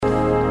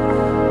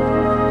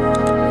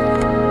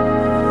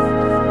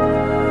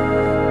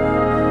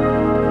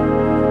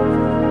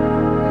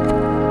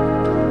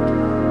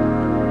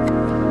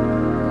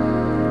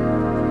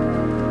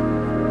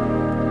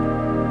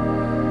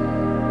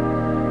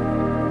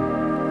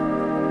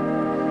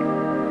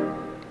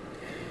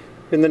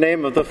In the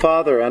name of the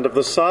Father, and of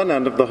the Son,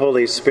 and of the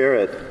Holy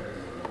Spirit.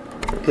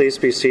 Please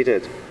be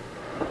seated.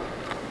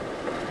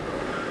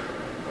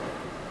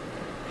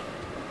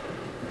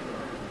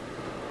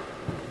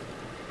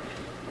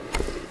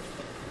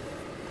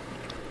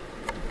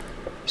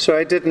 So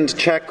I didn't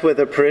check with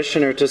a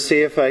parishioner to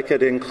see if I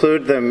could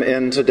include them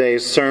in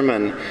today's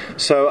sermon.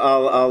 So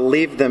I'll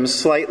leave them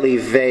slightly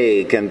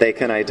vague, and they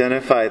can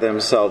identify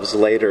themselves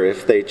later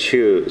if they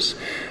choose.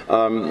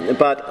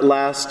 But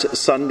last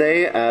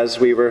Sunday, as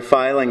we were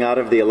filing out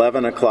of the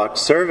 11 o'clock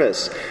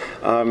service,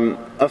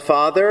 a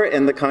father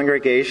in the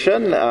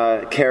congregation,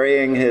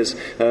 carrying his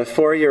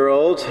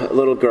 4-year-old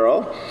little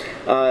girl,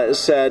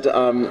 said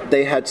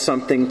they had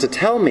something to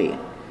tell me.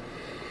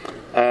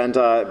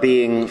 And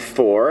being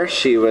 4,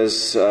 she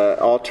was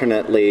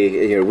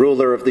alternately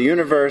ruler of the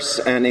universe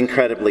and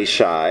incredibly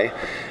shy,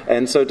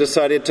 and so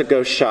decided to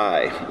go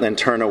shy and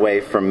turn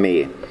away from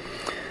me.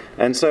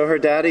 And so her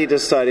daddy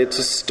decided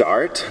to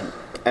start,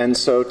 and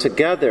so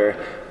together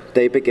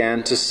they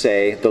began to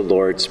say the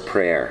Lord's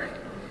Prayer.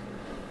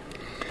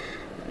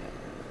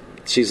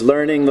 She's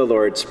learning the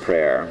Lord's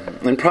Prayer,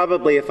 and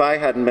probably if I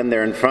hadn't been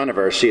there in front of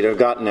her, she'd have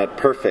gotten it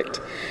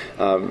perfect.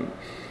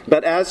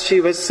 But as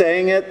she was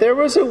saying it, there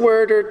was a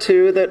word or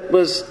two that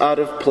was out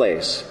of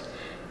place.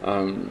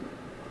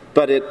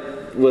 But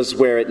it was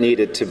where it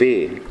needed to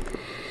be.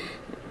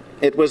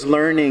 It was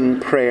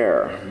learning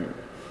prayer.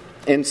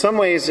 In some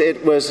ways,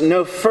 it was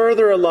no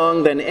further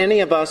along than any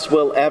of us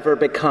will ever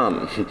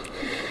become.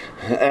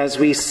 As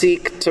we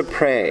seek to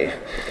pray,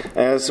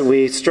 as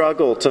we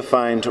struggle to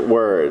find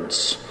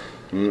words,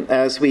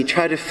 as we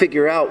try to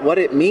figure out what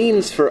it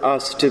means for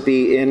us to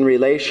be in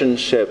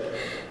relationship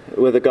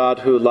with a God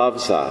who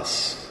loves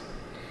us.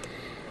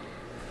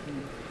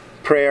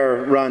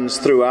 Prayer runs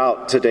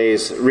throughout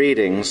today's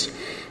readings.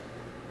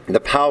 The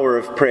power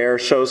of prayer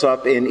shows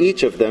up in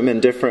each of them in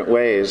different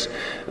ways.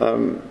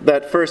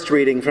 That first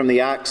reading from the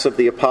Acts of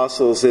the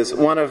Apostles is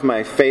one of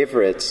my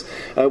favorites.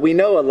 We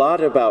know a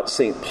lot about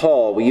St.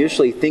 Paul. We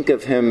usually think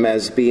of him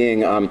as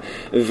being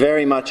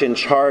very much in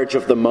charge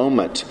of the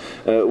moment,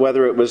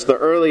 whether it was the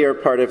earlier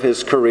part of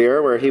his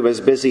career where he was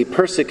busy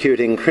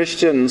persecuting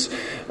Christians,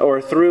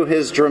 or through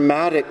his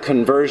dramatic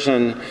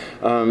conversion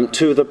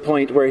to the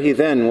point where he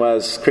then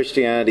was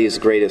Christianity's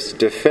greatest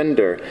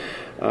defender.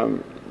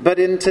 But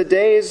in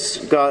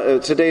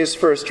today's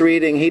first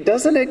reading, he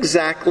doesn't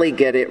exactly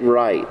get it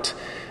right.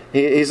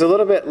 He's a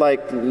little bit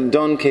like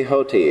Don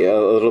Quixote, a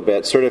little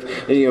bit, sort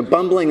of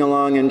bumbling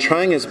along and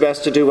trying his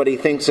best to do what he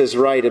thinks is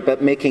right,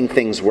 but making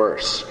things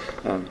worse.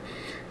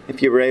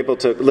 If you were able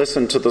to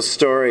listen to the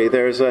story,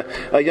 there's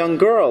a young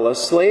girl, a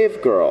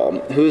slave girl,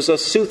 who's a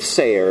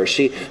soothsayer.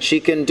 She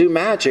can do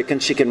magic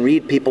and she can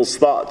read people's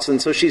thoughts. And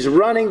so she's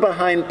running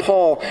behind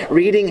Paul,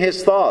 reading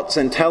his thoughts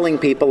and telling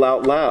people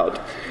out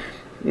loud.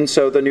 And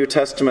so the New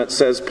Testament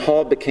says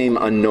Paul became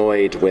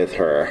annoyed with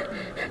her.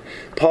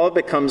 Paul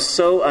becomes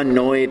so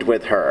annoyed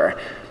with her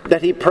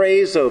that he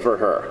prays over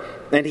her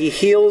and he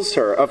heals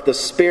her of the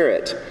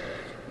Spirit.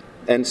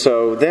 And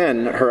so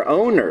then her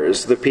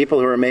owners, the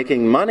people who are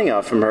making money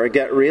off from her,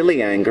 get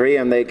really angry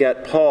and they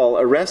get Paul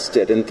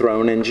arrested and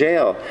thrown in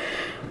jail.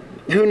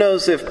 Who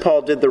knows if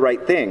Paul did the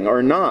right thing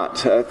or not?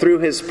 Through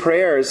his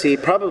prayers, he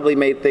probably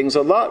made things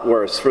a lot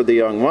worse for the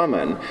young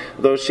woman,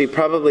 though she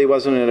probably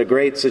wasn't in a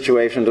great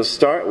situation to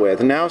start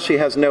with. Now she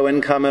has no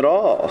income at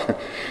all.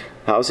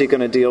 How's he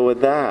going to deal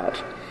with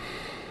that?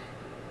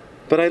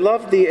 But I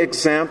love the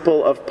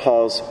example of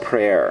Paul's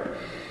prayer.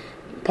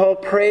 Paul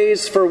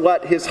prays for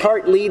what his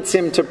heart leads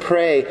him to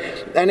pray,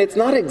 and it's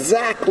not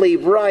exactly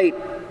right,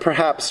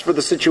 perhaps, for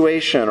the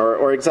situation,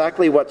 or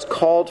exactly what's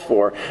called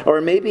for, or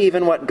maybe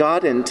even what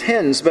God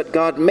intends, but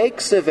God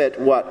makes of it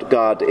what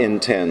God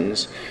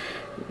intends.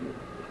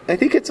 I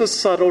think it's a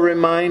subtle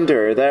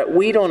reminder that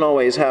we don't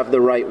always have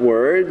the right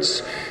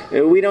words.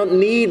 We don't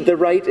need the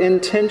right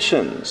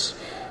intentions.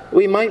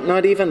 We might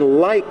not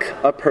even like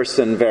a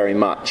person very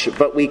much,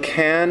 but we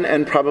can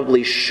and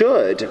probably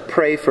should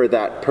pray for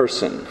that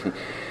person.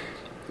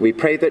 We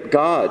pray that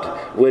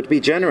God would be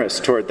generous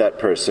toward that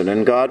person,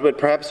 and God would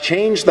perhaps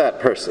change that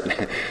person,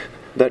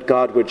 that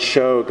God would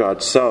show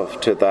God's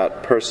self to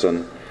that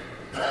person.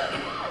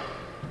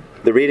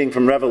 The reading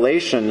from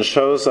Revelation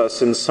shows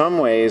us in some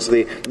ways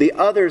the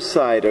other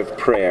side of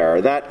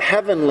prayer, that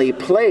heavenly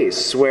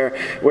place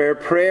where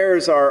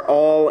prayers are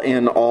all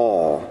in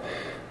all.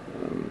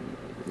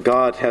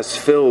 God has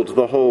filled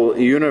the whole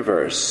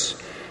universe.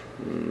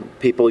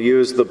 People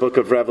use the book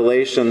of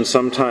Revelation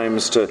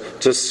sometimes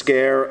to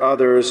scare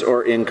others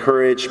or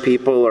encourage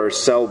people or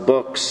sell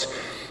books.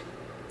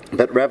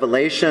 But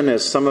Revelation,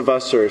 as some of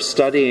us are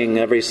studying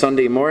every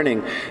Sunday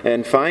morning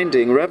and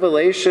finding,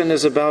 Revelation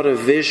is about a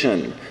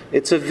vision.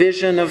 It's a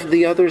vision of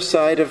the other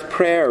side of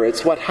prayer.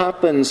 It's what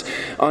happens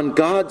on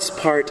God's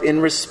part in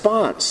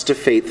response to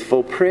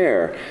faithful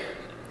prayer.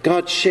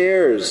 God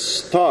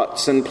shares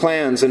thoughts and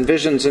plans and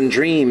visions and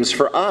dreams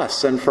for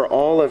us and for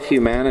all of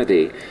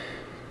humanity.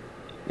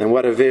 And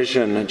what a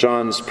vision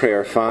John's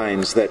prayer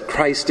finds, that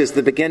Christ is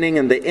the beginning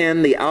and the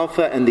end, the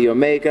Alpha and the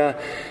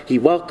Omega. He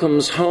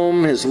welcomes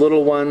home his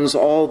little ones,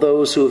 all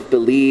those who have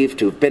believed,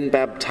 who have been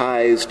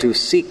baptized, who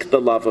seek the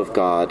love of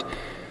God.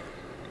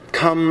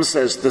 Come,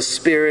 says the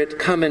Spirit,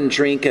 come and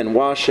drink and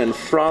wash and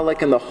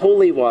frolic in the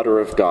holy water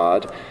of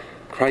God.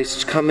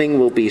 Christ's coming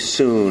will be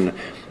soon.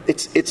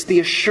 It's the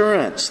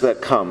assurance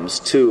that comes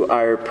to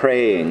our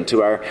praying,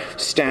 to our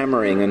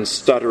stammering and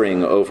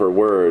stuttering over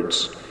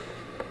words.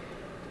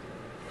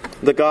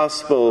 The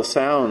gospel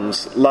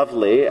sounds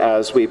lovely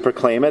as we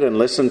proclaim it and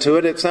listen to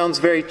it. It sounds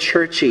very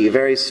churchy,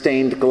 very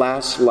stained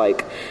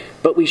glass-like,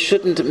 but we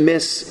shouldn't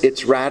miss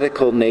its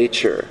radical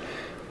nature.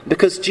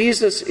 Because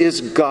Jesus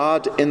is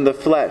God in the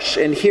flesh.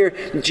 And here,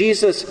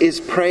 Jesus is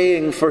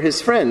praying for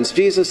his friends.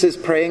 Jesus is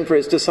praying for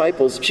his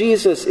disciples.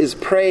 Jesus is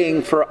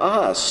praying for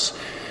us.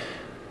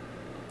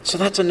 So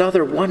that's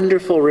another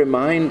wonderful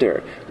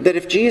reminder that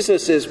if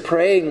Jesus is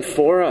praying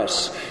for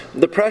us,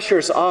 the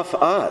pressure's off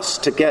us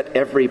to get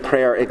every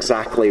prayer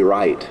exactly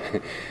right.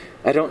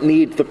 I don't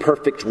need the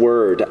perfect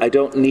word. I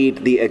don't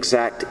need the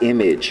exact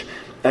image.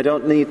 I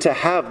don't need to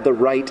have the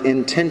right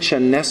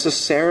intention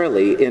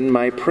necessarily in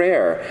my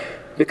prayer,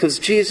 because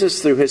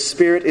Jesus, through his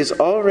Spirit, is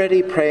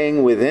already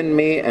praying within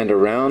me and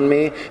around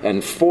me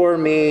and for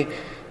me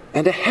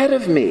and ahead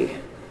of me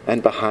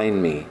and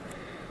behind me.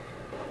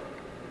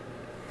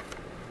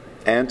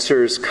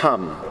 Answers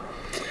come.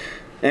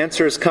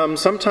 Answers come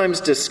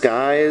sometimes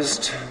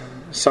disguised,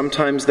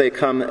 sometimes they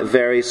come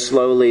very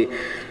slowly.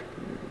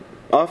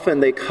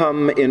 Often they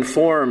come in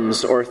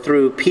forms or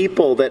through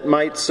people that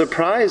might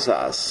surprise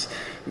us,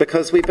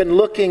 because we've been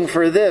looking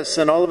for this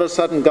and all of a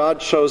sudden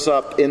God shows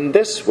up in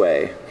this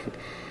way.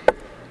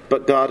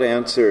 But God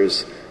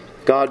answers,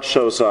 God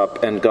shows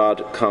up, and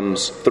God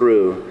comes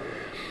through.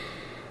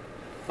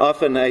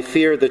 Often I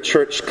fear the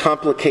church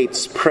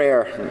complicates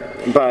prayer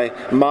by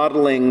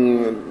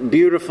modeling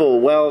beautiful,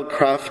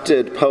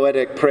 well-crafted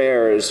poetic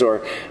prayers or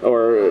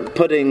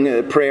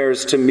putting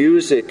prayers to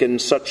music in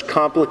such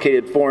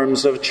complicated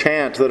forms of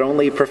chant that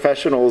only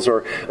professionals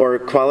or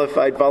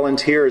qualified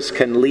volunteers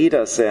can lead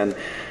us in.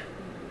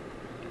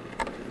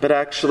 But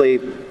actually,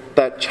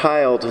 that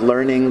child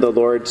learning the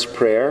Lord's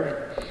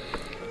Prayer,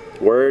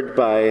 word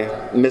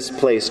by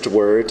misplaced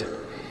word,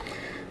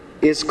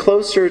 is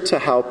closer to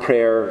how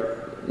prayer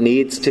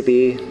needs to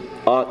be,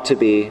 ought to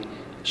be,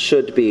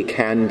 should be,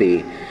 can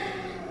be.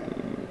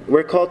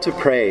 We're called to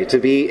pray, to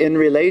be in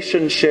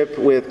relationship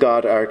with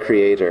God our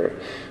Creator,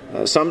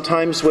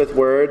 sometimes with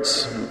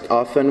words,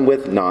 often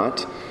with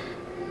not,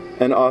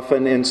 and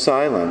often in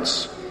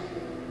silence.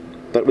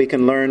 But we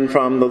can learn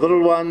from the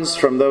little ones,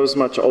 from those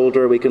much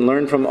older. We can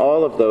learn from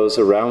all of those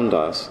around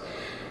us.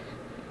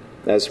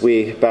 As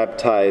we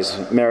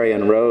baptize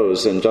Marion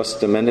Rose in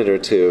just a minute or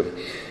two,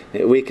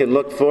 we can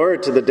look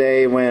forward to the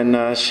day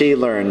when she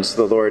learns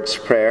the Lord's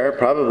Prayer,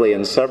 probably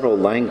in several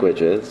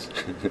languages,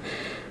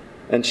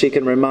 and she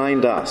can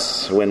remind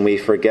us when we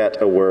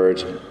forget a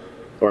word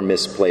or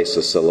misplace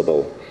a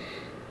syllable.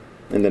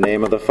 In the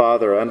name of the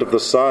Father, and of the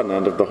Son,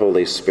 and of the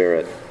Holy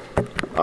Spirit.